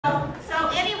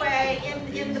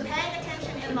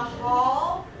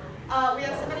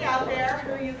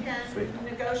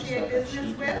negotiate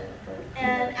business with,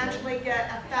 and actually get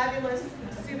a fabulous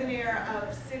souvenir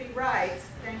of CityWrights,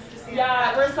 thanks to Santa.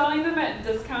 Yeah, we're selling them at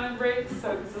discounted rates,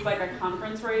 so this is like a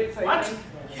conference rate. So what? I think,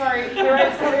 sorry,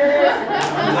 CityWrights careers.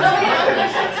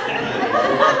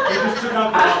 He just took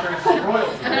out the author's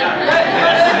royalty. Yeah,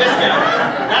 that's the discount.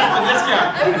 That's the discount.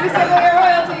 It's a single year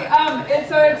royalty.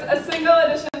 So it's a single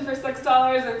edition for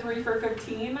 $6 or 3 for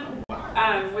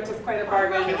 $15, which is quite a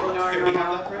bargain. Can we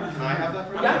have that print? Can I have that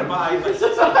print? Yeah. I'm going to buy like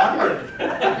 600.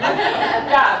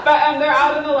 Yeah, but they're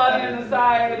out in the lobby on the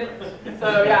side.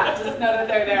 So yeah, just know that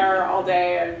they're there all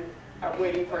day and are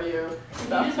waiting for you.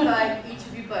 So. You just buy, each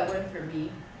of you buy one for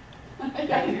me. Thank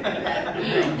you, Amy.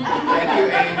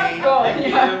 cool. Thank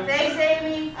you. Thanks,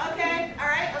 Amy. Okay, all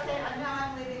right, okay, now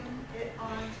I'm leaving it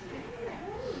on to you.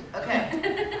 Okay.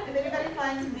 If anybody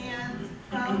finds Nan's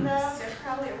phone though, there's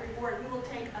probably a reward. We will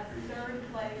take a third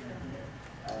place from you.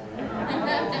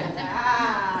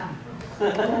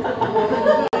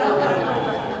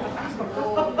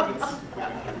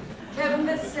 Kevin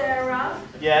Becerra,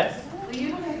 Yes. will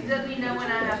you let me know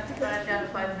when I have to run down to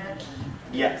 5 minutes?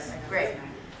 Yes. Great.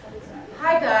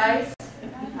 Hi, guys.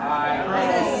 Hi.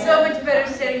 This is so much better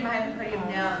sitting behind the podium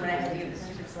now than when I had to give the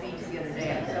stupid speech the other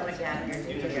day. I'm so much happier to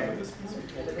be here.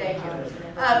 Thank you.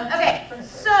 Okay,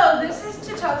 so this is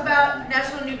to talk about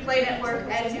National New Play Network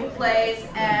and new plays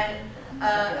and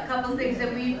a couple of things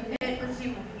that we've, let's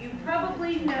see, you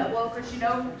probably know, well, of course you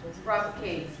know Robert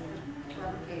Caisley.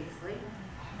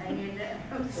 And you know,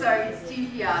 I'm sorry,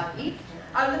 Steve Yockey.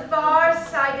 On the far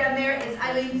side down there is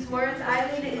Eileen Swartz.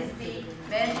 Eileen is the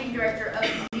managing director of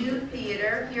New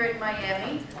Theater here in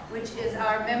Miami, which is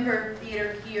our member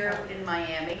theater here in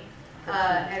Miami.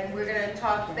 And we're going to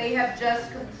talk, they have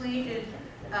just completed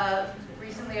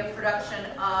recently a production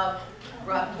of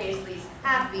Rob Caisley's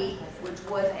Happy, which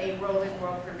was a rolling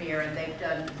world premiere, and they've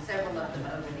done several of them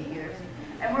over the years.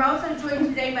 And we're also joined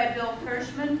today by Bill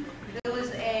Kirschman. Bill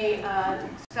is a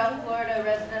South Florida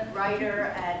resident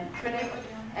writer and critic,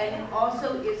 and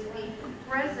also is the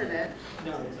president.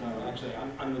 No, actually,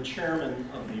 I'm the chairman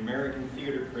of the American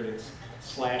Theater Critics /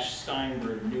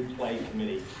 Steinberg New Play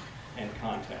Committee and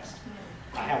Contest.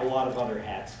 I have a lot of other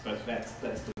hats, but that's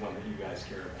the one that you guys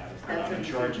care about. Is that I'm in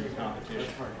charge of a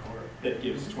competition that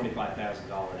gives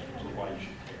 $25,000, which is why you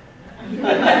should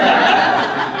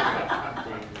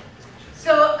care.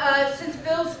 So since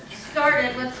Bill's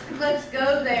started, let's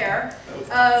go there.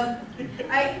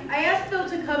 I asked Bill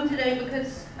to come today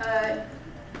because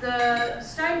the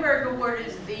Steinberg Award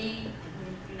is the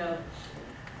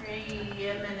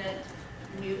preeminent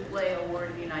new play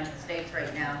award in the United States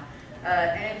right now.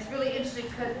 And it's really interesting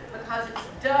because it's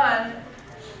done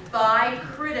by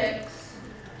critics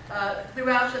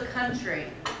throughout the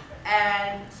country.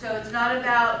 And so it's not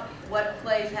about what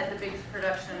plays had the biggest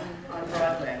production on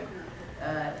Broadway.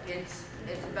 It's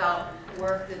about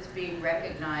work that's being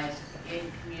recognized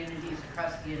in communities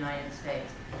across the United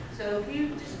States. So can you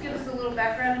just give us a little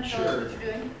background and tell us what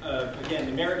you're doing? Again,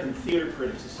 the American Theater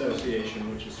Critics Association,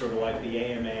 which is sort of like the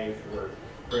AMA for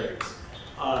critics,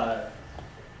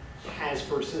 has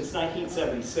since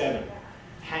 1977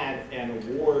 had an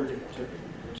award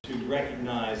to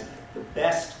recognize the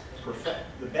best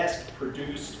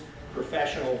produced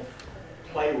professional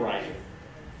playwriting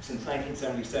since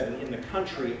 1977 in the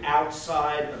country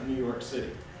outside of New York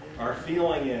City. Our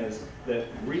feeling is that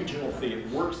regional theater,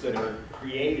 works that are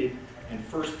created and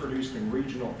first produced in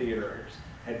regional theaters,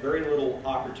 had very little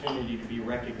opportunity to be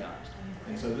recognized.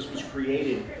 And so this was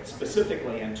created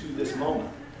specifically and to this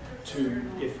moment to,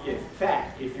 if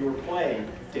your play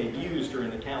debuts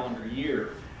during the calendar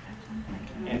year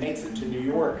and makes it to New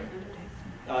York,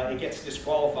 it gets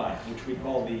disqualified, which we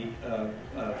call the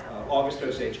August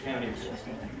Osage County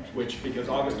Award, because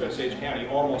August Osage County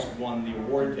almost won the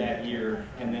award that year,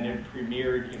 and then it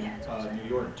premiered in New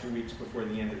York 2 weeks before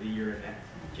the end of the year, and that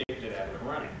kicked it out of the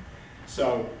running.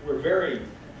 So we're very,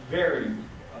 very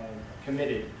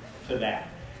committed to that.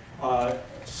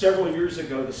 Several years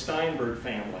ago, the Steinberg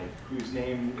family, whose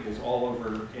name is all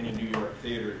over any New York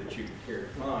theater that you can care to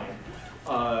find,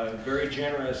 very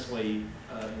generously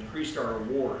increased our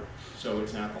award, so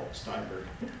it's now called Steinberg.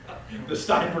 The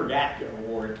Steinberg Act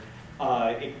Award.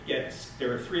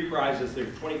 There are 3 prizes.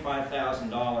 There's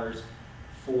 $25,000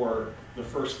 for the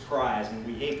first prize, and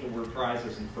we hate the word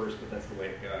prizes in first, but that's the way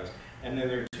it goes. And then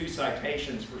there are 2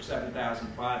 citations for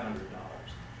 $7,500.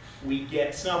 We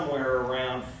get somewhere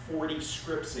around 40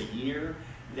 scripts a year.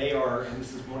 They are, and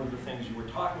this is one of the things you were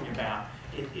talking about,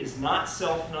 it is not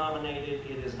self-nominated,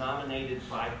 it is nominated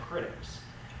by critics.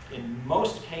 In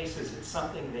most cases, it's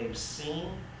something they've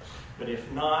seen, but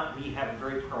if not, we have a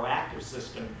very proactive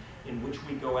system in which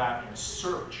we go out and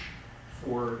search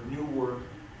for new work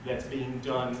that's being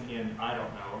done in, I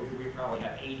don't know, we probably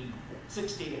have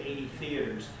 60 to 80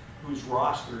 theaters whose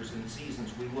rosters and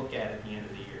seasons we look at the end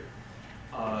of the year.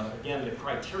 Again, the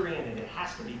criterion, and it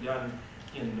has to be done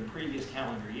in the previous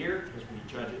calendar year, because we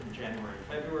judge it in January and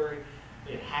February.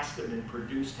 It has to have been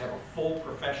produced to have a full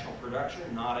professional production,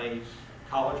 not a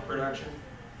college production.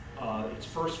 Its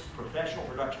first professional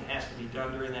production has to be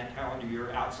done during that calendar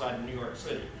year outside of New York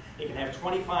City. It can have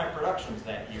 25 productions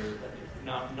that year, but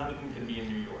none of them can be in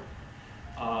New York.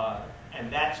 And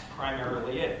that's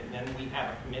primarily it. And then we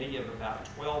have a committee of about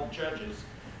 12 judges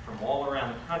from all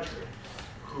around the country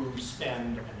who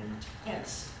spend an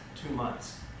intense 2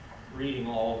 months reading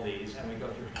all of these, and we go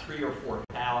through 3 or 4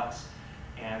 ballots.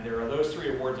 And there are those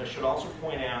 3 awards. I should also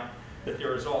point out that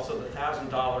there is also the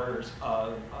 $1,000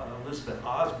 Elizabeth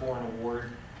Osborne Award,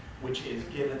 which is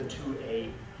given to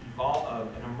an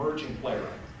emerging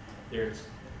playwright.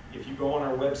 If you go on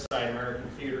our website,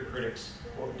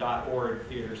 AmericanTheaterCritics.org,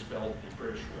 theater spelled the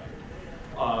British way,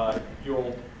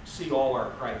 you'll see all our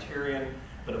criterion.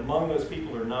 But among those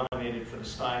people who are nominated for the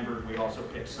Steinberg, we also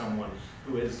pick someone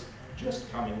who is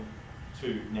just coming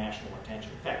to national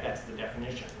attention. In fact, that's the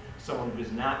definition. Someone who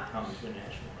has not come to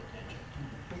national attention.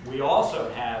 We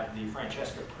also have the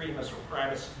Francesca Primus or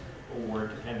Primus Award,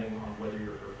 depending on whether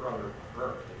you're her brother or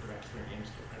her. They pronounce their names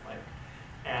differently.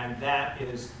 And that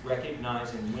is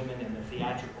recognizing women in the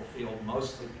theatrical field,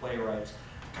 mostly playwrights,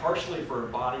 partially for a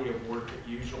body of work that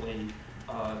usually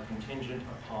contingent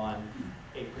upon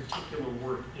a particular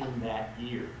work in that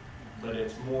year. But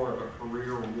it's more of a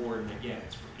career award, and again,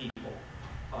 it's for people.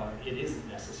 It isn't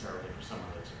necessarily for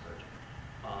someone that's emerging.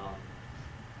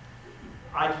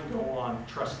 I can go on,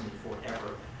 trust me,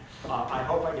 forever. I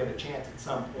hope I get a chance at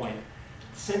some point.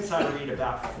 Since I read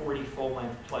about 40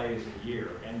 full-length plays a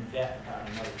year and vet about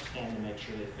another 10 to make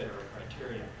sure they fit our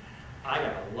criteria, I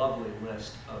got a lovely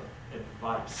list of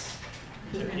advice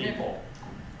to people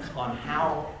on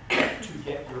how to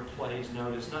get your plays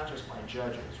noticed, not just by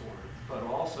judges, but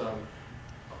also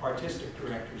artistic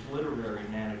directors, literary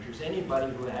managers,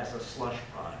 anybody who has a slush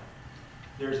pile.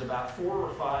 There's about 4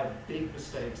 or 5 big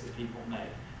mistakes that people make.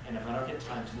 And if I don't get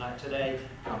time tonight, today,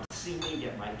 come see me,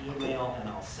 get my email, and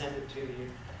I'll send it to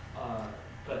you.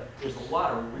 But there's a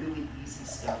lot of really easy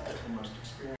stuff that the most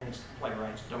experienced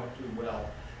playwrights don't do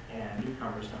well, and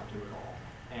newcomers don't do at all,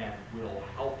 and will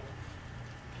help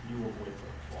you avoid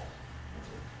pitfalls. That's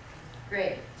it.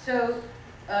 Great. So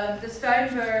the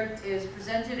Steinberg is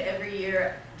presented every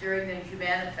year during the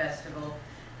Humana Festival,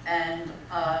 and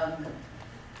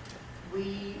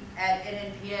we at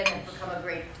NNPN have become a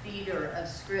great feeder of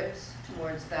scripts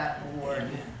towards that award,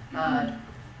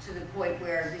 to the point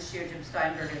where this year Jim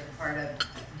Steinberg, as a part of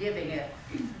giving it,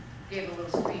 gave a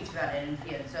little speech about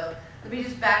NNPN. So let me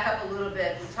just back up a little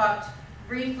bit. We talked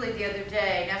briefly the other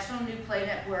day. National New Play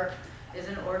Network is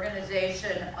an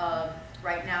organization of,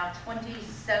 right now,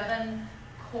 27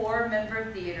 core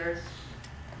member theaters.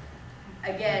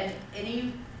 Again,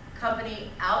 any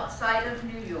company outside of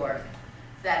New York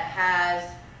that has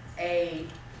a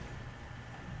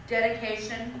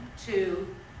dedication to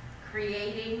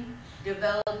creating,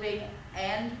 developing,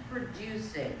 and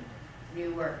producing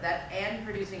new work. That and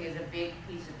producing is a big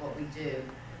piece of what we do,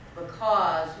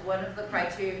 because one of the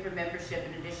criteria for membership,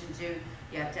 in addition to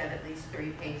you have to have at least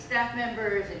 3 paid staff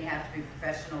members, and you have to be a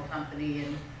professional company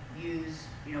and use,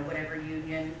 whatever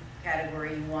union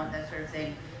category you want, that sort of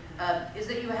thing, is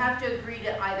that you have to agree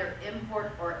to either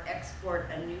import or export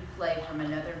a new play from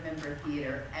another member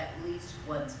theater at least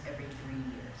once every 3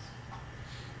 years.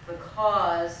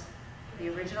 Because the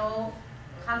original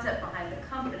concept behind the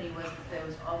company was that there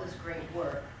was all this great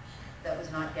work that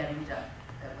was not getting done,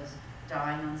 that was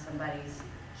dying on somebody's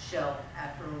shelf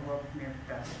after a world premiere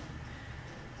production.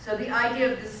 So the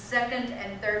idea of the second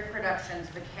and third productions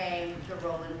became the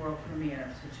rolling world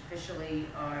premieres, which officially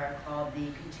are called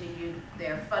the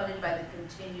they're funded by the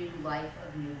Continued Life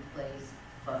of New Plays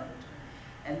Fund.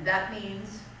 And that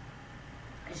means,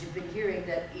 as you've been hearing,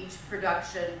 that each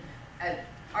production, an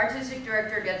artistic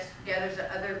director gathers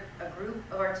a group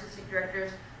of artistic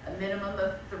directors, a minimum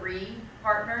of 3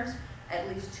 partners, at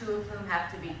least 2 of whom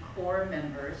have to be core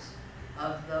members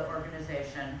of the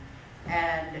organization.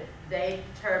 And they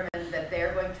determine that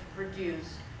they're going to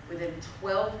produce, within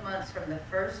 12 months from the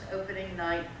first opening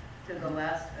night to the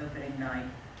last opening night,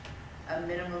 a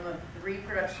minimum of 3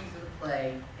 productions of the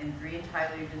play in 3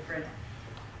 entirely different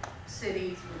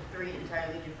cities with 3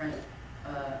 entirely different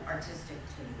artistic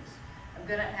teams. I'm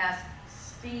going to ask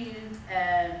Steve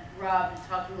and Rob to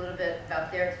talk a little bit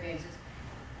about their experiences.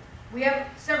 We have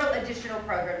several additional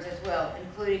programs as well,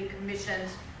 including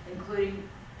commissions, including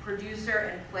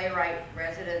producer and playwright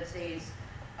residencies.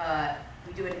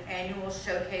 We do an annual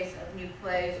showcase of new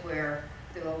plays where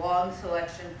through a long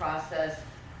selection process,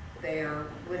 they're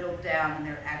whittled down, and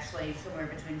they're actually somewhere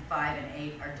between 5 and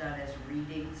 8 are done as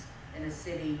readings in a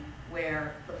city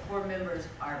where the core members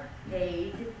are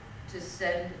paid to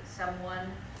send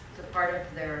someone. It's a part of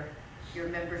your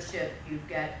membership. You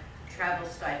get travel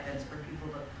stipends for people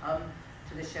to come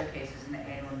to the showcases and the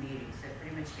annual meetings. So it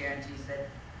pretty much guarantees that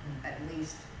at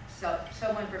least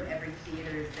someone from every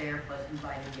theater is there, plus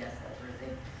invited guests, that sort of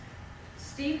thing.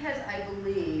 Steve has, I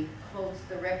believe, holds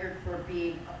the record for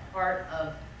being a part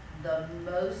of the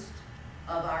most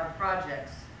of our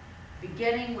projects,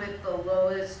 beginning with the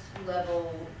lowest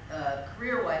level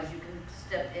career-wise you can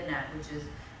step in at, which is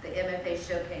the MFA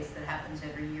showcase that happens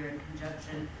every year in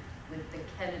conjunction with the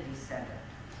Kennedy Center.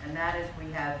 And that is,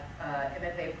 we have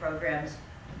MFA programs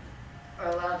are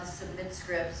allowed to submit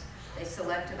scripts. They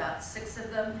select about 6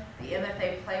 of them. The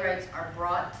MFA playwrights are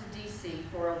brought to DC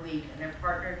for a week, and they're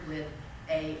partnered with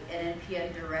an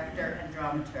NPN director and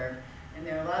dramaturg. And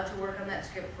they're allowed to work on that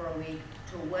script for a week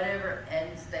to whatever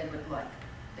ends they would like.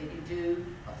 They could do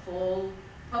a full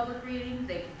public reading,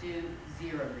 they could do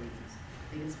 0 readings.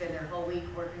 They can spend their whole week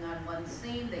working on one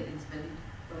scene, they can spend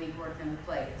the week working on the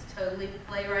play. It's totally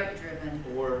playwright driven.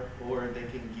 Or they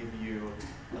can give you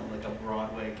like a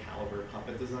Broadway caliber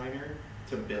puppet designer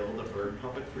to build a bird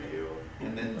puppet for you,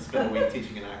 and then spend a week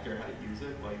teaching an actor how to use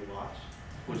it while you watch,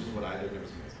 which is what I did, and it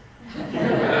was amazing.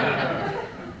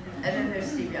 And then there's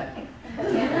Steve Yockey.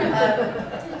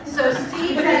 So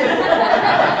Steve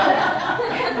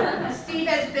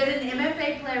has been an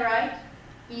MFA playwright.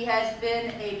 He has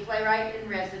been a playwright in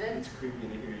residence. It's creepy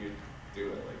to hear you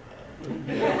do it like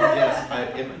that. Yes,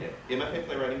 MFA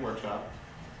playwriting workshop,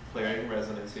 playwriting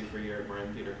residency for a year at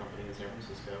Marin Theater Company in San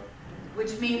Francisco.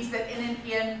 Which means that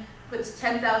NNPN puts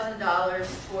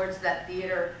 $10,000 towards that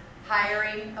theater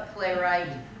hiring a playwright,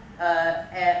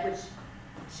 which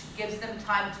gives them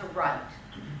time to write.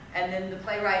 And then the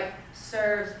playwright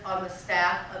serves on the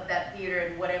staff of that theater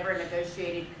in whatever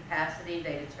negotiated capacity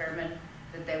they determine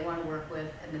that they want to work with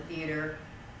in the theater.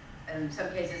 And in some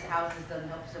cases houses them,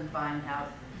 helps them find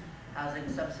housing,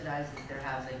 subsidizes their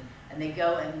housing. And they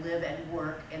go and live and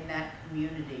work in that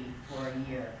community for a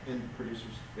year. And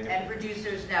producers. And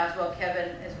producers now as well.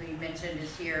 Kevin, as we mentioned,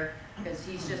 is here because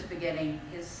he's just beginning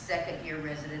his 2nd year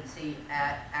residency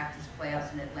at Actors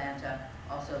Playhouse in Atlanta,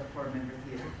 also a core member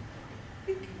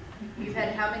theater. You've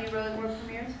had how many Rolling World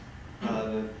premieres?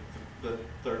 The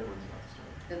 3rd one's about to start.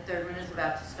 The 3rd one is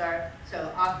about to start.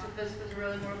 So Octopus was a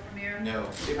Rolling World premiere? No,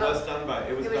 it was done by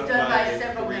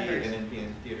several 3 members.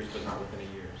 NNPN theaters, but not within a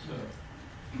year. So.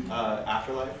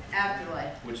 Afterlife,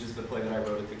 which is the play that I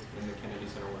wrote in the Kennedy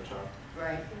Center workshop.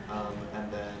 Right. And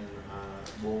then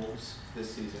Wolves this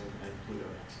season and Pluto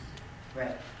next season.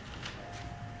 Right.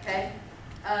 Okay.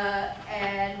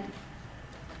 And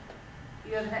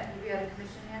you have a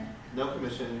commission yet? No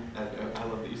commission. I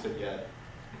love that you said yet.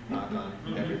 Knock on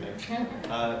everything.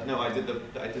 No, I did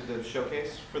the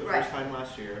showcase for the first time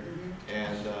last year,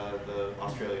 and the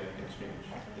Australia exchange.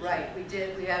 Right. We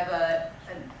did. We have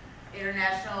an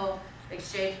international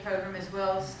exchange program as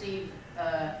well. Steve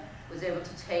was able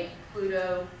to take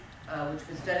Pluto, which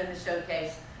was done in the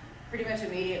showcase, pretty much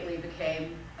immediately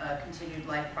became a continued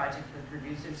life project with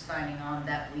producers signing on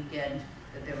that weekend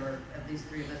that there were at least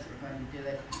 3 of us that were going to do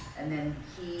it. And then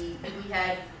we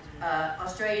had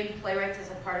Australian playwrights as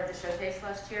a part of the showcase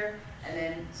last year, and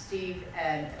then Steve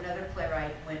and another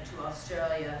playwright went to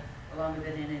Australia along with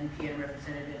an NNPN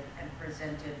representative and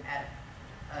presented at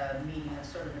a meeting of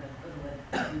sort of an equivalent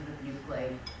of the new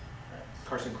play.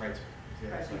 Carson Kreitzer.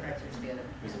 Carson Kreitzer's the other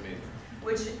one. It was amazing.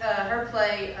 Which her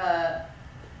play,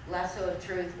 Lasso of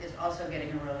Truth, is also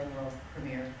getting a Rolling World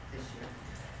premiere this year.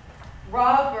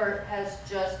 Robert has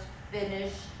just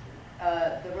finished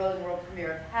the Rolling World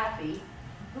premiere of Happy.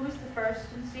 Who was the first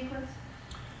in sequence?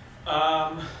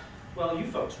 Well, you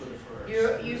folks were the first.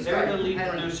 You they started. were the lead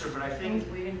producer, but I think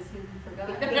Waiting to see if you forgot.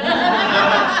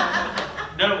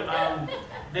 no,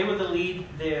 they were the lead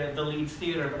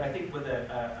theater, but I think with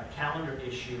a calendar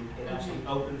issue, it actually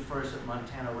opened first at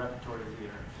Montana Repertory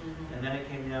Theater, and then it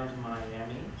came down to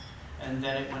Miami, and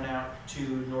then it went out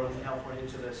to Northern California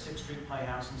to the 6th Street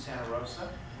Playhouse in Santa Rosa,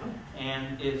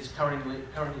 and is currently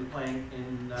playing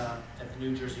in at the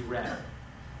New Jersey Red.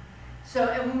 So,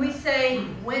 and when we say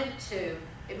went to,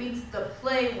 it means the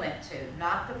play went to,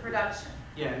 not the production.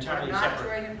 Yeah, entirely not separate.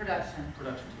 during the production.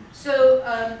 Production team. So,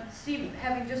 Steve,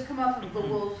 having just come off of the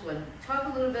Wolves one, talk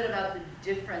a little bit about the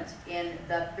difference in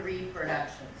the 3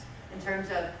 productions in terms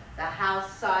of the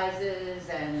house sizes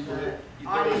and the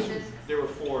Well, audiences? there were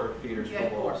 4 theaters You had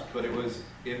for 4. Wolves, but it was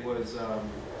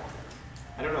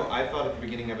I don't know, I thought at the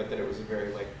beginning of it that it was a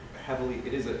very like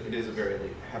it is a very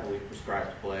like, heavily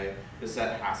prescribed play. The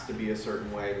set has to be a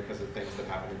certain way because of things that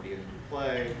happen at the end of the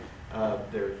play.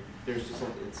 There's just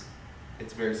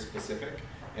it's very specific,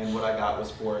 and what I got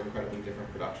was 4 incredibly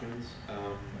different productions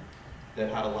that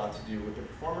had a lot to do with the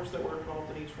performers that were involved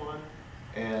in each one,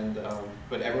 and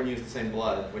but everyone used the same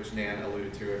blood, which Nan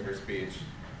alluded to in her speech.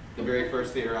 The very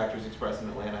first Theater Actors Express in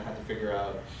Atlanta had to figure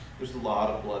out there's a lot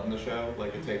of blood in the show.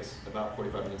 Like it takes about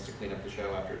 45 minutes to clean up the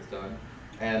show after it's done,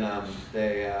 and I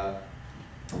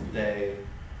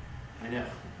know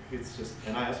it's just,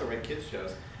 and I also write kids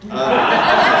shows.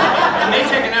 And they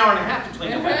take an hour and a half to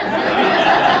clean up.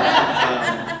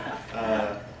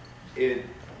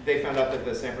 They found out that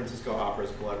the San Francisco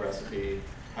Opera's blood recipe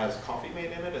has coffee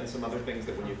made in it and some other things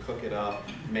that when you cook it up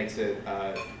makes it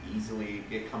easily,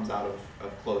 it comes out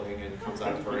of clothing and comes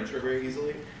out of furniture very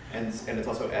easily. And it's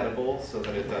also edible so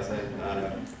that it doesn't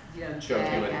choke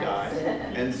you and die.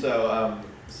 And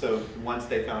so once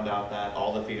they found out that,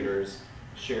 all the theaters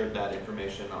shared that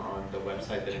information on the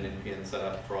website that an NPN set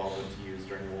up for all of them to use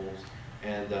during Wolves.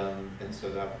 And so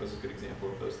that was a good example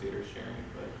of those theaters sharing.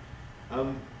 But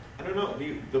I don't know,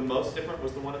 the most different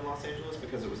was the one in Los Angeles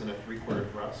because it was in a 3/4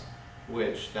 thrust,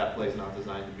 which that play is not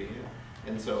designed to be in.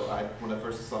 And so when I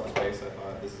first saw the space, I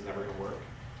thought this is never going to work.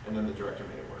 And then the director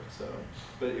made it work. So,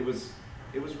 but it was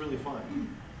really fun.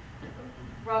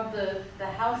 Rob, the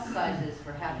house sizes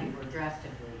for Happy were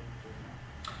drastically.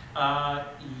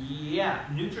 Yeah,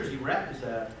 New Jersey Rep is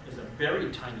a very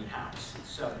tiny house.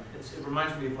 It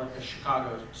reminds me of like a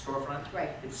Chicago storefront.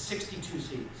 Right. It's 62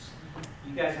 seats.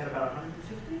 You guys had about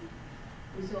 150?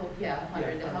 We sold, 100.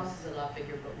 Yeah, The house is a lot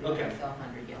bigger, but we okay. only sell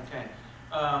 100, yeah. Okay.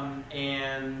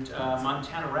 And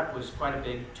Montana Rep was quite a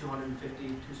big 250,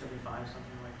 275,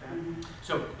 something like that. Mm-hmm.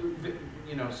 So,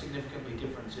 significantly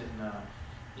difference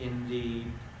in the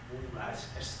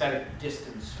aesthetic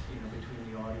distance,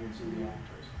 between the audience and the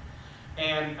actors.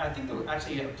 And I think that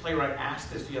actually a playwright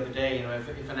asked this the other day,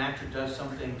 if an actor does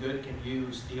something good, can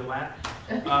you steal that?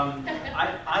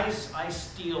 I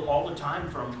steal all the time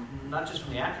from, not just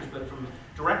from the actors, but from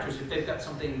directors. If they've got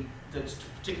something that's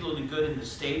particularly good in the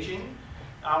staging,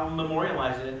 I'll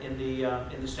memorialize it in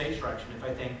the stage direction. If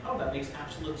I think, oh, that makes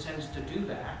absolute sense to do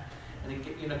that, and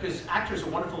because actors are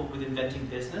wonderful with inventing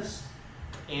business,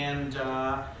 and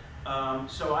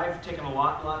so I've taken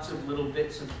lots of little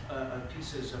bits of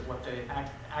pieces of what the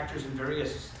actors in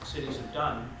various cities have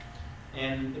done,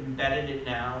 and embedded it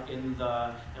now and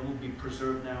will be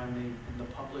preserved now in the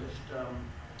published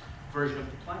version of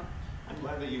the play. I'm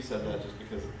glad that you said that, just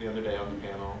because the other day on the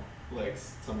panel, like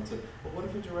someone said, well, what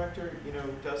if a director,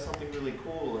 does something really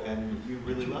cool and you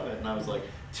really love it? And I was like,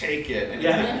 take it. And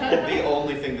it's like the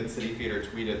only thing that City Theater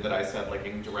tweeted that I said like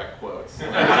in direct quotes.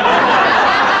 And I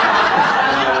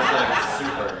was like,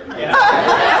 super. Yeah.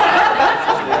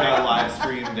 They got live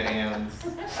streamed and it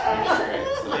was great.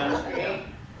 So.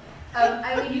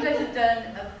 Great. You guys have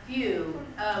done a few.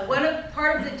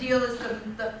 Part of the deal is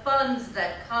the funds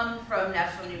that come from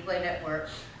National New Play Network.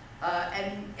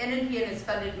 And NNPN is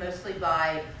funded mostly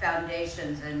by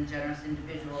foundations and generous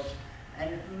individuals,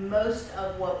 and most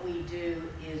of what we do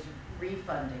is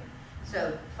refunding.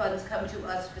 So funds come to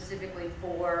us specifically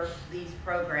for these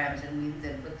programs, and we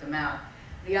then put them out.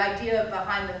 The idea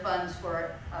behind the funds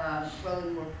for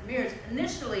Rolling World Premieres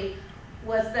initially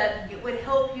was that it would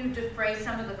help you defray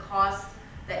some of the costs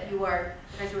that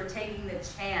because you are taking the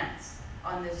chance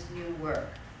on this new work.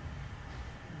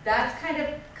 That's kind of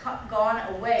gone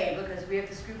away because we have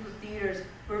this group of theaters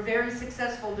who are very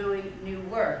successful doing new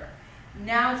work.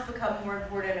 Now it's become more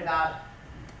important about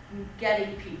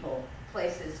getting people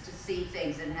places to see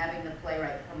things and having the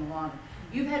playwright come along.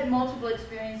 You've had multiple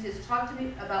experiences. Talk to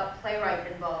me about playwright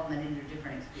involvement in your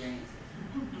different experiences.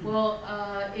 Well,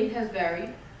 it has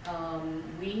varied.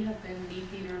 We have been lead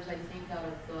theaters, I think, out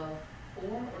of the 4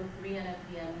 or 3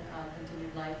 NFPN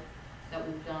continued life that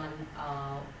we've done.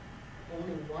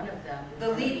 Only one of them. The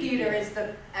lead theater is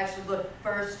the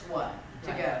first one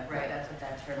to go, right? That's what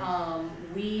that term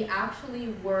is. We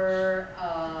actually were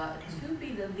to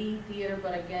be the lead theater,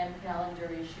 but again, calendar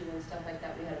issue and stuff like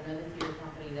that. We had another theater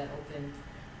company that opened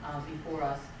before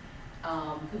us.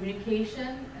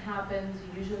 Communication happens.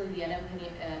 Usually the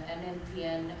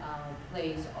NNPN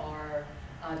plays are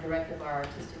directed by our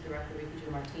artistic director,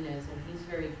 Martinez, and he's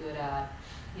very good at,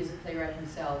 he's a playwright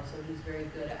himself, so he's very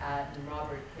good at, and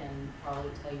Robert can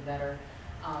probably tell you better,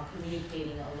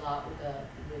 communicating a lot with the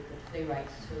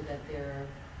playwrights so that they're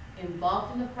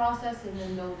involved in the process,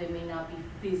 even though they may not be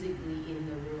physically in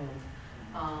the room.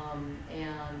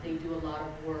 And they do a lot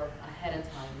of work ahead of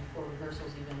time before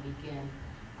rehearsals even begin,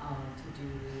 to do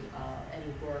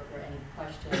any work or any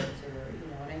questions, or, you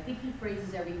know, and I think he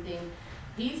phrases everything.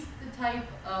 He's the type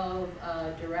of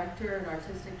director, an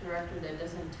artistic director, that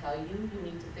doesn't tell you, you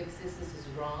need to fix this, this is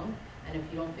wrong, and if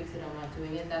you don't fix it, I'm not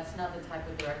doing it. That's not the type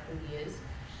of director he is.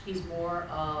 He's more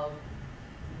of,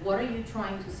 what are you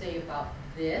trying to say about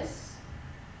this?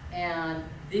 And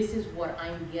this is what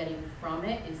I'm getting from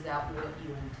it. Is that what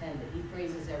you intended? He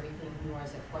phrases everything more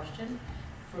as a question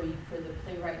for the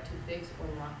playwright to fix or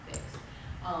not fix.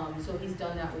 So he's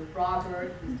done that with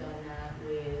Robert. He's done that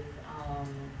with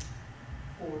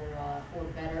for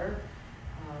Better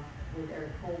with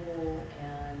Eric Coble,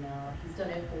 and he's done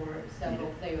it for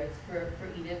several playwrights. For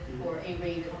Edith, for A.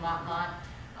 Ray Mott,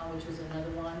 which was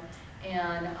another one.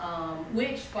 And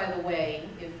which, by the way,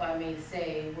 if I may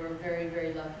say, we're very,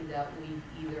 very lucky that we've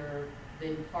either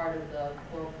been part of the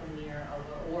world premiere or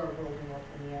a world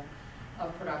premiere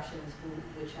of productions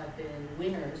which have been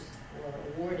winners or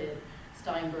awarded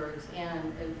Steinberg's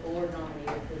and or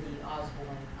nominated for the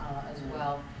Osborne as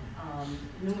well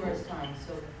numerous times.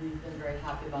 So we've been very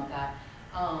happy about that.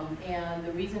 And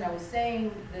the reason I was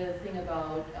saying the thing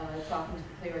about talking to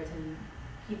the playwrights and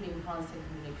keeping constant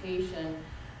communication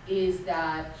is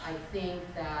that I think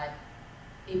that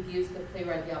it gives the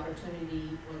playwright the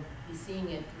opportunity, when he's seeing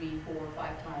it 3, 4,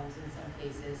 5 times in some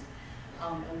cases,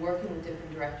 and working with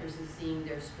different directors and seeing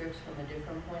their scripts from a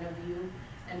different point of view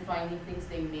and finding things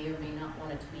they may or may not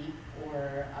want to tweak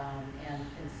or and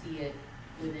see it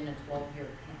within a 12-year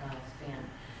span.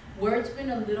 Where it's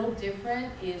been a little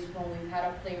different is when we've had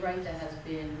a playwright that has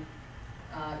been,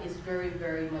 is very,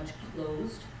 very much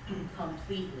closed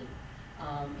completely.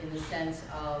 In the sense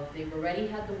of they've already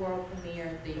had the world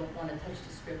premiere, they don't want to touch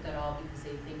the script at all because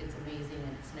they think it's amazing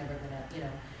and it's never gonna, you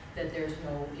know, that there's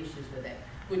no issues with it,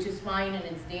 which is fine and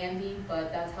it's dandy,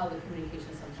 but that's how the communication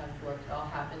sometimes works. It all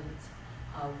happens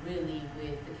really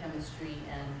with the chemistry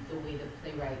and the way the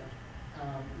playwright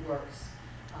works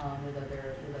with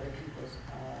other people's.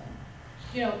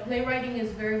 You know, playwriting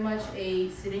is very much a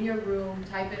sit in your room,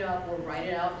 type it up, or write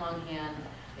it out longhand.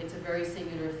 It's a very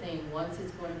singular thing. Once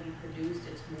it's going to be produced,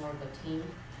 it's more of a team.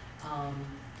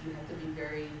 You have to be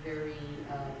very, very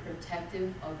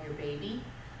protective of your baby,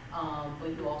 but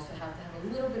you also have to have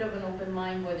a little bit of an open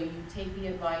mind, whether you take the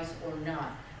advice or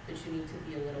not, but you need to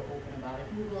be a little open about it.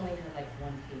 We've only had like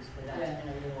one case where that's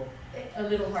been a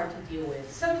little hard to deal with.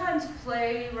 Sometimes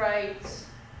playwrights,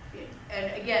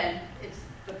 and again, it's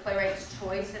the playwright's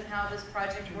choice in how this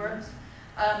project works.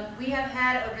 We have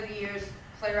had over the years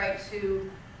playwrights who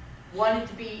wanted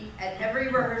to be at every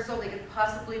rehearsal they could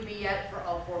possibly be at for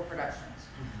all 4 productions.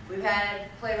 We've had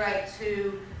playwrights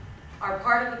who are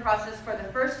part of the process for the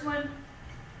first one,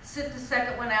 sit the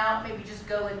second one out, maybe just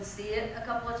go and see it a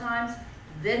couple of times,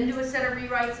 then do a set of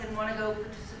rewrites and want to go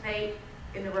participate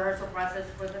in the rehearsal process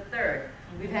for the third.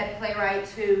 We've had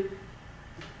playwrights who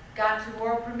got to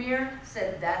world premiere,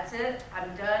 said, that's it,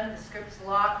 I'm done, the script's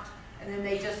locked, and then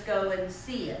they just go and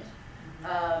see it.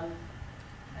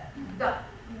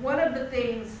 One of the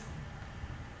things,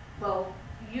 well,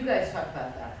 you guys talk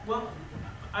about that. Well,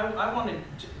 I wanted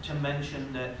to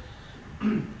mention that,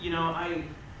 you know, I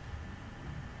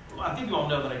think you all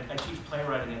know that I teach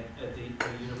playwriting at the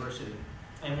university.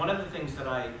 And one of the things that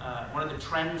one of the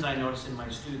trends I notice in my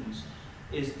students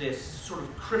is this sort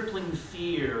of crippling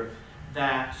fear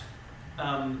that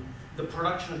the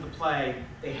production of the play,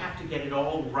 they have to get it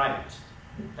all right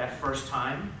that first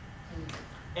time.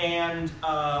 And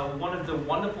one of the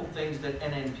wonderful things that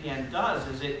NNPN does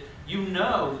is you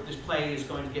know that this play is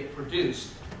going to get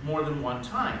produced more than one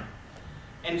time.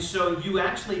 And so you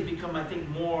actually become, I think,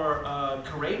 more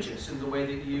courageous in the way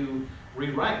that you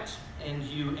rewrite and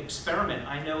you experiment.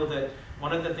 I know that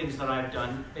one of the things that I've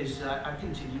done is I've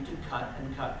continued to cut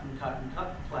and cut and cut and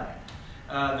cut the play.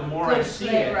 The more I see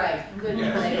it, Good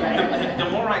yes. playwright. the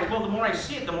more I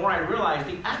see it, the more I realize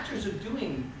the actors are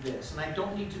doing this, and I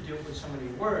don't need to do it with so many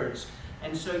words.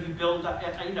 And so you build up.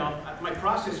 You know, my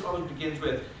process always begins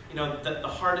with, you know, the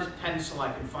hardest pencil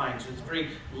I can find. So it's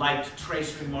very light,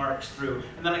 trace remarks through,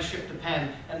 and then I shift the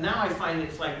pen, and now I find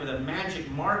it's like with a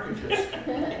magic marker, just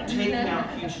taking out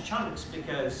huge chunks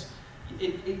because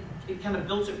it kind of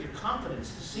builds up your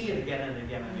confidence to see it again and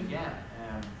again and again.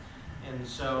 And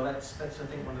so that's I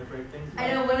think one of the great things.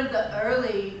 I know one of the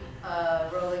early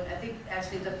rolling, I think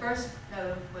actually the first,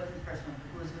 no, it wasn't the first one,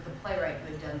 it was with the playwright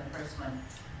who had done the first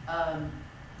one.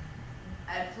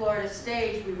 At Florida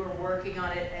Stage, we were working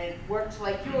on it, and it worked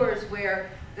like yours, where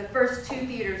the first 2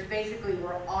 theaters basically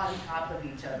were on top of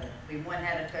each other. One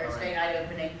had a Thursday night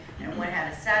opening, and one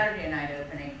had a Saturday night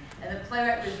opening. And the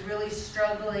playwright was really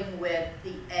struggling with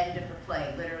the end of the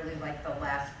play, literally like the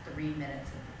last 3 minutes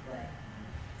of the play.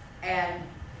 And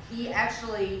he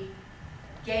actually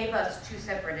gave us 2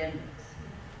 separate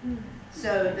endings.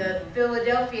 So the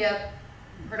Philadelphia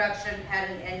production had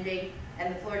an ending,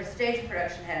 and the Florida stage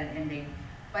production had an ending.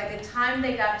 By the time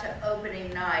they got to opening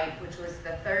night, which was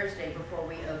the Thursday before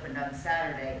we opened on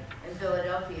Saturday in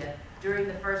Philadelphia, during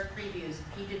the first previews,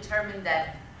 he determined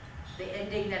that the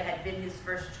ending that had been his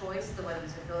first choice, the one that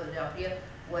was in Philadelphia,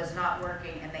 was not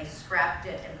working, and they scrapped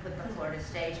it and put the Florida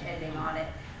stage ending on it.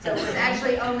 So it was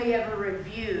actually only ever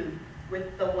reviewed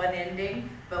with the one ending,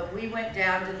 but we went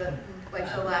down to the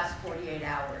last 48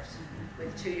 hours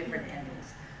with 2 different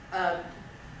endings.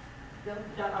 Bill?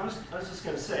 Yeah, I was just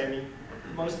going to say, I mean,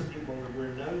 most of the people in the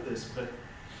room know this, but,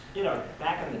 you know,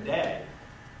 back in the day,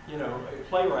 you know, a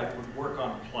playwright would work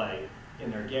on a play in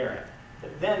their garret,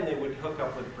 but then they would hook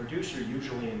up with a producer,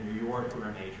 usually in New York or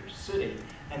a major city,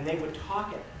 and they would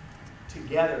talk it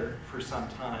together for some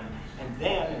time, and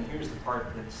then, and here's the part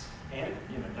that's, you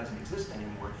know, doesn't exist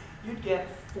anymore, you'd get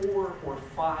 4 or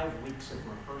 5 weeks of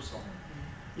rehearsal.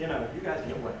 You know, you guys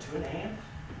get what, 2.5?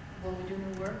 When we do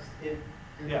new works?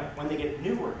 Yeah, when they get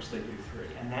new works, they do 3,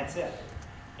 and that's it.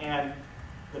 And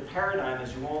the paradigm,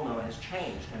 as you all know, has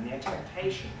changed, and the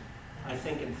expectation, I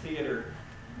think, in theater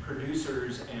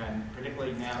producers, and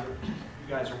particularly now that you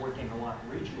guys are working a lot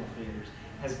in regional theaters,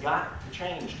 has got to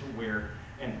change to where,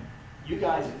 and you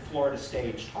guys at Florida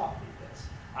Stage taught me this.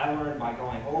 I learned by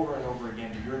going over and over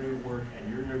again to your new work and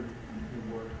your new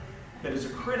work, that as a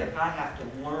critic, I have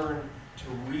to learn to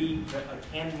read, to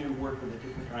attend new work with a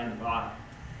different kind of eye.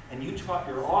 And you taught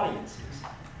your audiences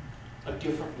a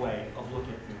different way of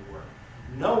looking at new work.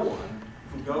 No one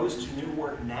who goes to new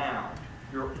work now,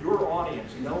 your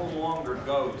audience no longer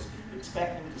goes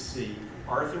expecting to see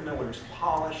Arthur Miller's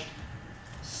polished,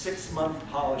 6-month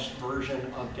polished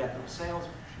version of Death of a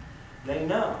Salesman. They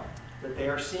know that they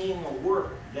are seeing a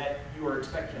work that you are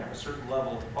expected to have a certain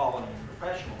level of quality and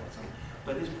professionalism,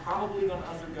 but is probably going to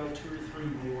undergo 2 or 3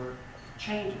 more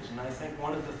changes. And I think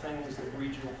one of the things that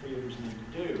regional theaters need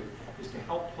to do is to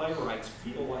help playwrights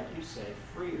feel, like you say,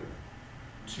 freer,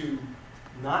 to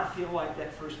not feel like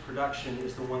that first production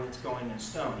is the one that's going in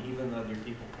stone, even though there are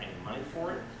people paying money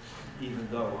for it, even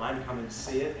though I'm coming to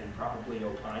see it and probably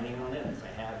opining on it, as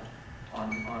I have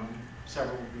on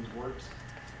several of these works.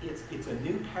 It's a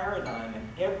new paradigm, and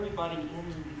everybody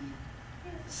in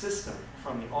the system,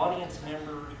 from the audience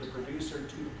member, the producer,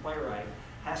 to the playwright,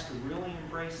 has to really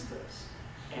embrace this.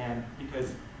 And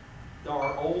because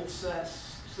our old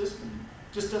system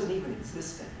just doesn't even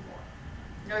exist anymore.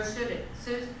 Nor should it.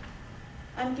 Susan?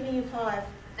 I'm giving you 5.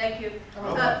 Thank you.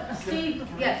 Steve,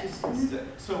 yes.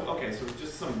 So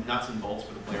just some nuts and bolts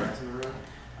for the playwrights in the room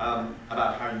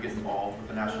about how you get involved with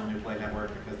the National New Play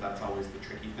Network, because that's always the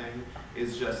tricky thing,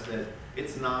 is just that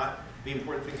it's not, the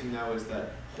important thing to know is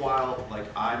that while, like,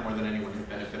 I more than anyone have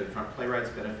benefited from, playwrights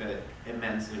benefit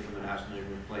immensely from the National New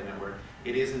Play Network,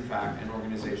 it is in fact an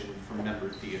organization for member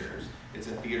theaters. It's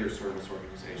a theater service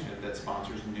organization that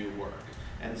sponsors new work.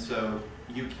 And so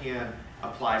you can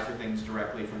apply for things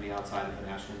directly from the outside of the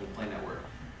National New Play Network.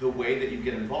 The way that you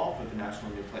get involved with the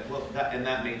National New Play, well,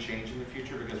 that may change in the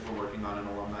future, because we're working on an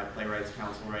Alumni Playwrights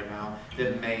Council right now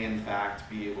that may in fact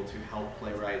be able to help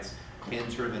playwrights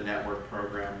enter the network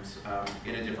programs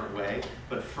in a different way.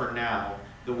 But for now,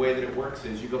 the way that it works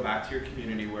is you go back to your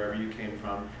community, wherever you came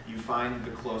from, you find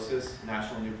the closest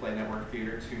National New Play Network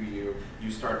theater to you, you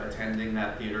start attending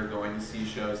that theater, going to see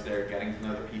shows there, getting to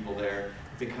know the people there,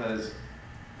 because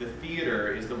the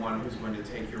theater is the one who's going to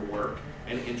take your work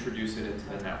and introduce it into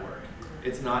the network.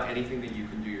 It's not anything that you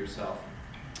can do yourself.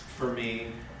 For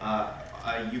me,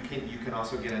 you can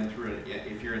also get in through it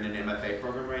if you're in an MFA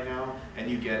program right now and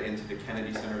you get into the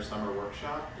Kennedy Center Summer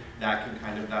Workshop.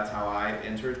 That's how I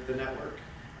entered the network.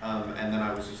 And then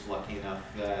I was just lucky enough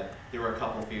that there were a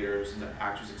couple theaters,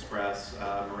 Actors Express,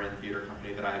 Marin Theater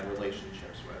Company, that I had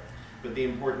relationships with. But the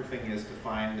important thing is to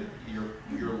find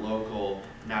your local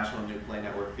National New Play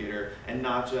Network theater, and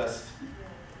not just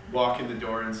walk in the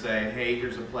door and say, hey,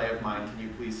 here's a play of mine, can you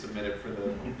please submit it for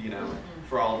the,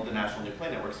 for all of the National New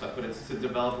Play Network stuff, but it's to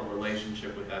develop a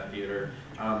relationship with that theater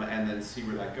and then see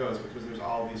where that goes, because there's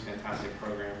all of these fantastic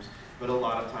programs. But a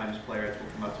lot of times playwrights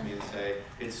will come up to me and say,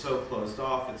 it's so closed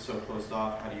off,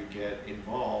 how do you get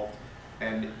involved?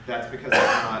 And that's because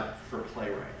it's not for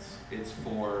playwrights, it's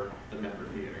for the member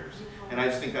theaters. And I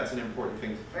just think that's an important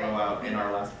thing to throw out in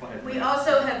our last 5 minutes. We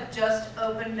also have just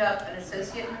opened up an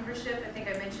associate membership, I think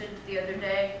I mentioned the other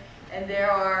day, and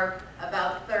there are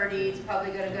about 30, it's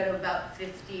probably going to go to about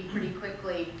 50 pretty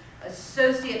quickly,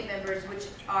 associate members, which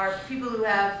are people who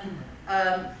have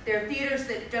There are theaters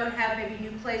that don't have maybe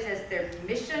new plays as their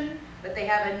mission, but they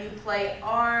have a new play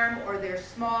arm, or they're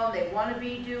small and they want to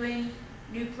be doing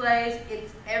new plays.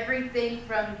 It's everything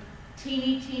from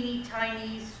teeny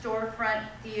tiny storefront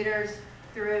theaters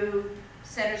through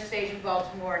Center Stage in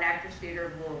Baltimore and Actors Theater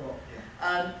of Louisville.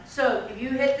 So if you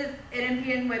hit the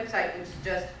NNPN website, which is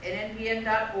just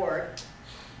nnpn.org,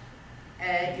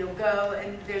 and you'll go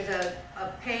and there's a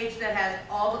page that has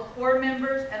all the core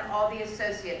members and all the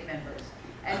associate members.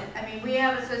 And I mean, we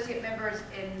have associate members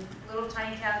in little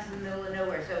tiny towns in the middle of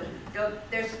nowhere, so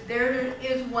there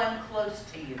is one close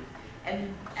to you.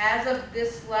 And as of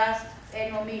this last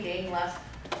annual meeting, last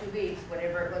 2 weeks,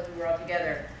 whatever it was we were all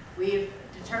together, we've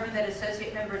determined that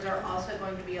associate members are also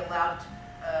going to be allowed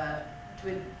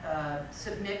to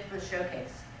submit for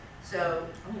showcase. So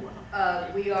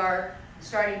we are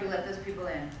starting to let those people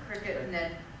in. Cricket and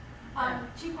then...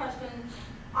 2 questions.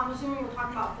 I'm assuming we're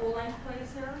talking about full-length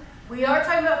plays here? We are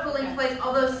talking about full-length plays,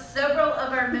 although several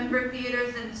of our member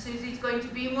theaters, and Susie's going to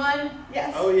be one.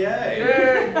 Yes. Oh,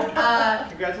 yay.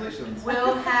 Congratulations.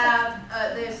 We'll have,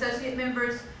 the associate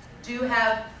members do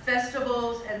have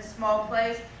festivals and small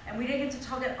plays, and we didn't get to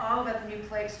talk at all about the new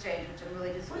play exchange, which I'm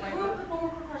really disappointed One with. more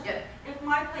quick question. Yeah. If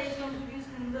my play is going to be used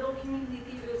in little community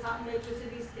theaters out in major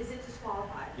cities, is it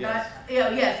disqualified? Yes.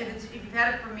 Yes, if you've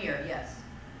had a premiere, yes.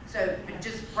 So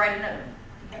just write a note.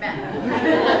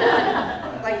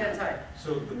 Matt. Like that's hard.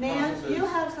 So the Nan, process you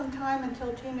is, have some time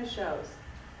until Tina shows.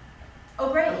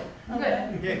 Oh, great.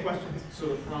 Okay. Good. Yeah, questions? so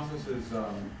the process is that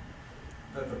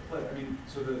the play. I mean,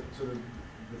 so the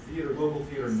theater, local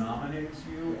theater nominates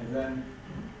you, and then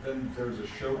there's a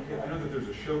showcase. I know that there's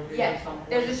a showcase. Yeah, at some point.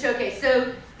 there's a showcase.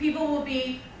 So people will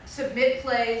submit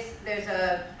plays. There's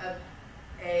a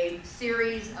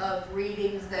series of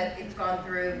readings that it's gone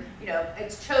through. You know,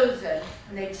 it's chosen,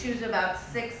 and they choose about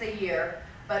 6 a year.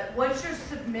 But once you're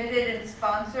submitted and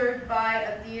sponsored by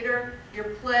a theater,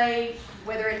 your play,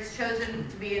 whether it's chosen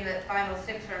to be in the final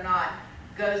 6 or not,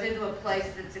 goes into a place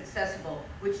that's accessible.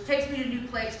 Which takes me to New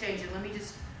Play Exchange, and let me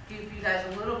just give you guys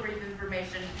a little brief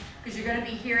information, because you're going to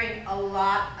be hearing a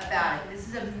lot about it. This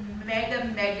is a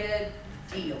mega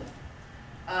deal.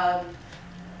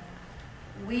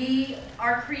 We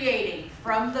are creating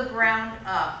from the ground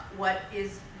up what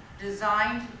is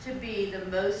designed to be the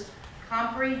most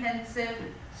comprehensive,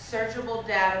 searchable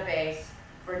database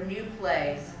for new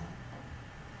plays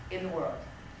in the world.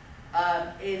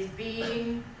 It is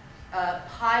being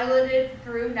piloted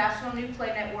through National New Play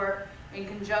Network in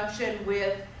conjunction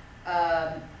with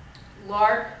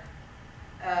LARC,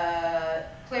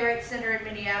 Playwrights Center in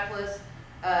Minneapolis,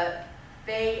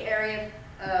 Bay Area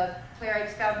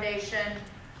Playwrights Foundation,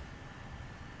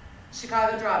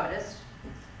 Chicago Dramatist,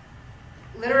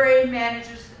 Literary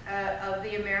Managers of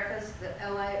the Americas, the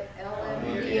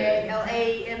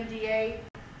LAMDA,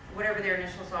 whatever their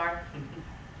initials are.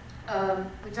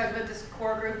 We talked about this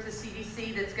core group, the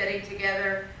CDC, that's getting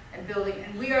together and building,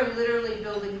 and we are literally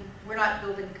building, we're not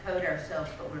building code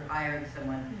ourselves, but we're hiring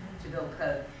someone to build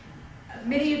code.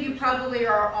 Many of you probably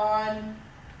are on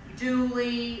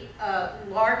Dooley.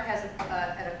 LARC has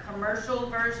a commercial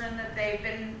version that they've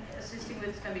been assisting with.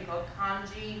 It's going to be called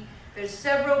Kanji. There's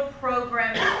several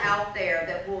programs out there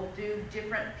that will do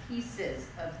different pieces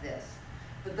of this.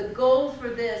 But the goal for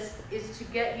this is to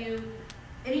get you,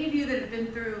 any of you that have been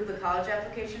through the college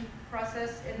application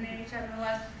process in any time in the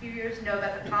last few years know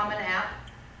about the Common App,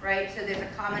 right? So there's a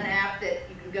Common App that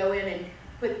you can go in and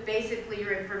put basically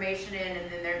your information in, and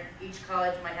then each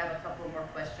college might have a couple more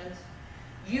questions.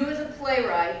 You as a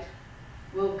playwright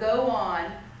will go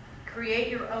on, create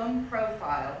your own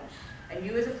profile, and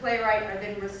you as a playwright are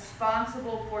then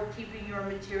responsible for keeping your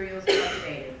materials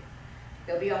updated.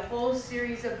 There'll be a whole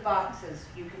series of boxes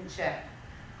you can check.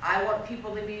 I want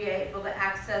people to be able to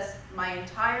access my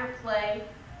entire play,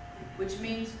 which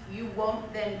means you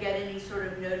won't then get any sort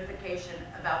of notification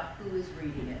about who is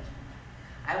reading it.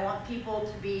 I want people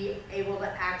to be able to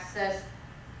access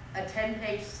a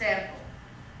 10-page sample.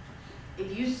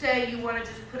 If you say you want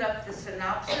to just put up the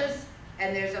synopsis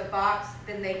and there's a box,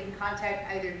 then they can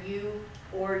contact either you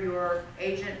or your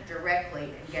agent directly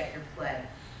and get your play.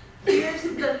 Here's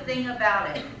the thing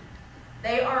about it.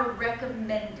 They are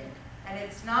recommended, and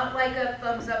it's not like a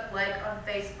thumbs up like on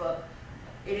Facebook.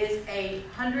 It is a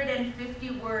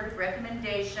 150-word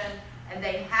recommendation, and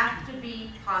they have to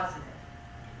be positive.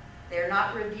 They're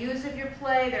not reviews of your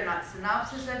play, they're not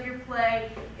synopsis of your play.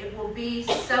 It will be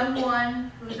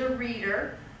someone who's a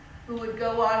reader who would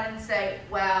go on and say,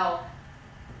 wow,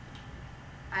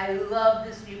 I love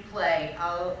this new play.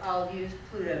 I'll use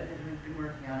Pluto because we've been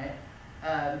working on it.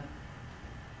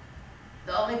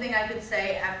 The only thing I could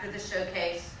say after the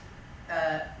showcase,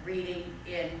 reading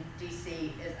in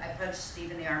DC is I punched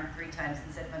Steve in the arm 3 times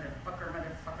and said, motherfucker,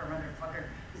 motherfucker, motherfucker,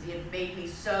 because he had made me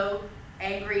so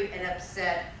angry and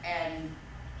upset and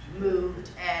moved,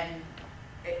 and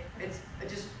it's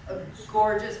just a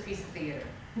gorgeous piece of theater.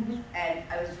 And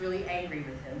I was really angry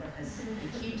with him because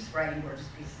he keeps writing gorgeous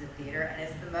pieces of theater, and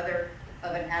as the mother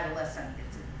of an adolescent,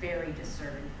 it's a very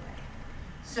disturbing play.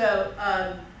 So,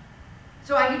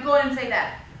 so I could go in and say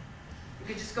that. You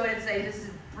could just go in and say, this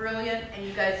is brilliant, and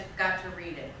you guys got to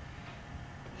read it.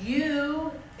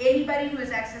 Anybody who is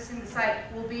accessing the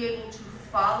site will be able to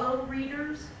follow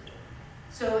readers.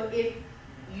 So if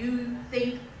you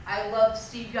think, I love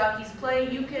Steve Yockey's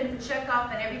play, you can check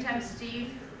off, and every time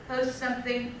Steve posts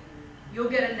something, you'll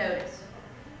get a notice.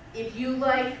 If you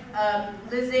like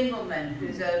Liz Engelman,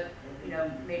 who's a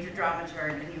major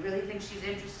dramaturg, and you really think she's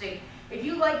interesting, if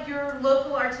you like your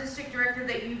local artistic director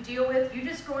that you deal with, you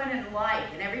just go in and like,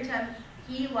 and every time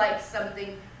he likes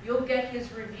something, you'll get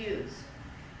his reviews.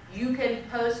 You can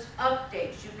post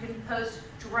updates, you can post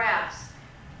drafts.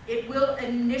 It will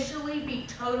initially be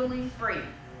totally free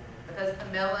because the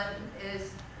Mellon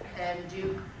and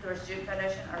Duke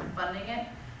Foundation are funding it.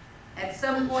 At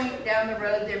some point down the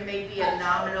road, there may be a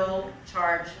nominal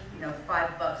charge,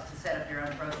 $5 to set up your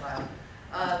own profile.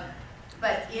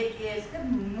 But it is,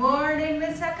 good morning,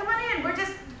 Miss Heck, come on in, we're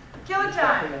just killing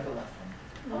time.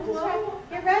 Hello,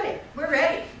 you're ready. We're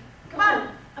ready, come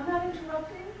on. I'm not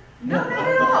interrupting? No, not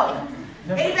at all.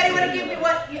 Anybody want to give me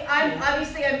what,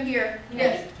 I'm here,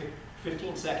 yes. Take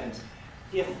 15 seconds.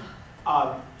 If,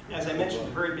 as I mentioned at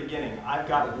the very beginning, I've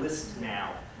got a list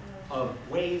now of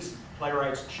ways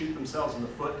playwrights shoot themselves in the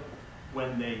foot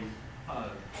when they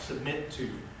submit to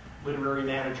literary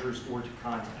managers or to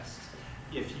contests.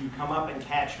 If you come up and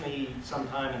catch me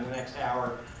sometime in the next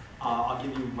hour, I'll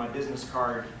give you my business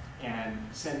card and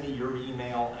send me your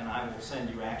email, and I will send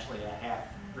you actually a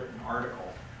half-written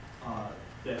article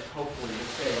that hopefully will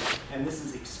say, and this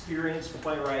is experienced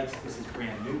playwrights, this is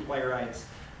brand new playwrights.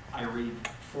 I read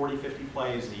 40, 50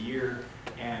 plays a year,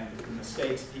 and the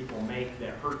mistakes people make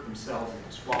that hurt themselves and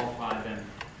disqualify them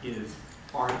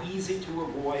are easy to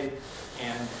avoid,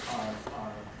 and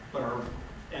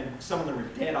and some of them are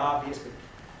dead obvious, but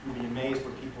you'll be amazed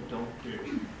what people don't do,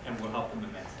 and will help them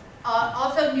immensely.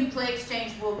 Also, New Play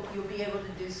Exchange you'll be able to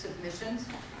do submissions,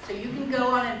 so you can go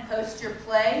on and post your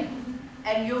play,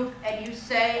 and you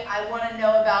say, I want to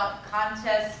know about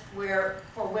contests for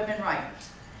women writers.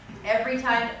 Every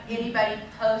time anybody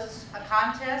posts a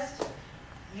contest,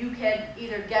 you can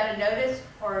either get a notice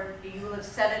or you will have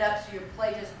set it up so your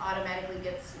play just automatically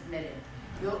gets submitted.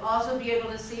 You'll also be able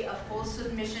to see a full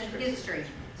submission history.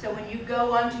 So when you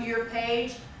go onto your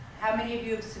page, how many of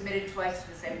you have submitted twice to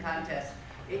the same contest?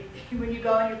 When you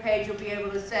go on your page, you'll be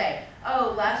able to say,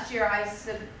 oh, last year I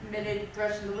submitted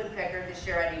Thrush and the Woodpecker, this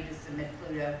year I need to submit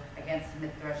Pluto, I can't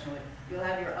submit Thrush and the Woodpecker. You'll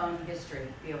have your own history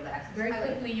to be able to access. Very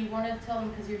quickly, you want to tell them,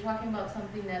 because you're talking about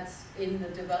something that's in the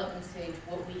development stage,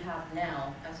 what we have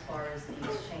now as far as the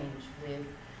exchange with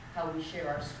how we share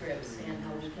our scripts and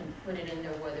how we can put it in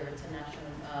there, whether it's a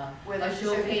national a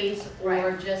showcase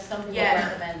or just something we're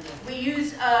recommending. We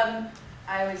use,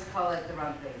 I always call it the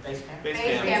wrong thing. Base camp? Base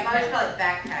camp. I always call it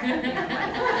backpack.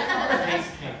 Base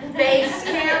camp. Base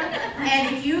camp.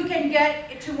 And if you can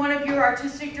get to one of your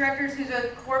artistic directors who's a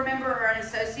core member or an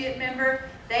associate member,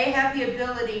 they have the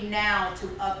ability now to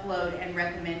upload and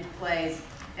recommend plays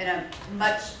in a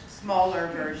much smaller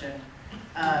version.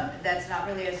 That's not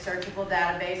really a searchable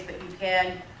database, but you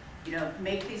can,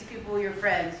 make these people your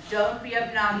friends. Don't be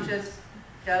obnoxious.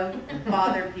 Don't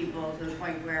bother people to the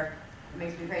point where it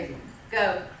makes me crazy.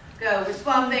 Go. We're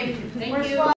swamping. Thank you.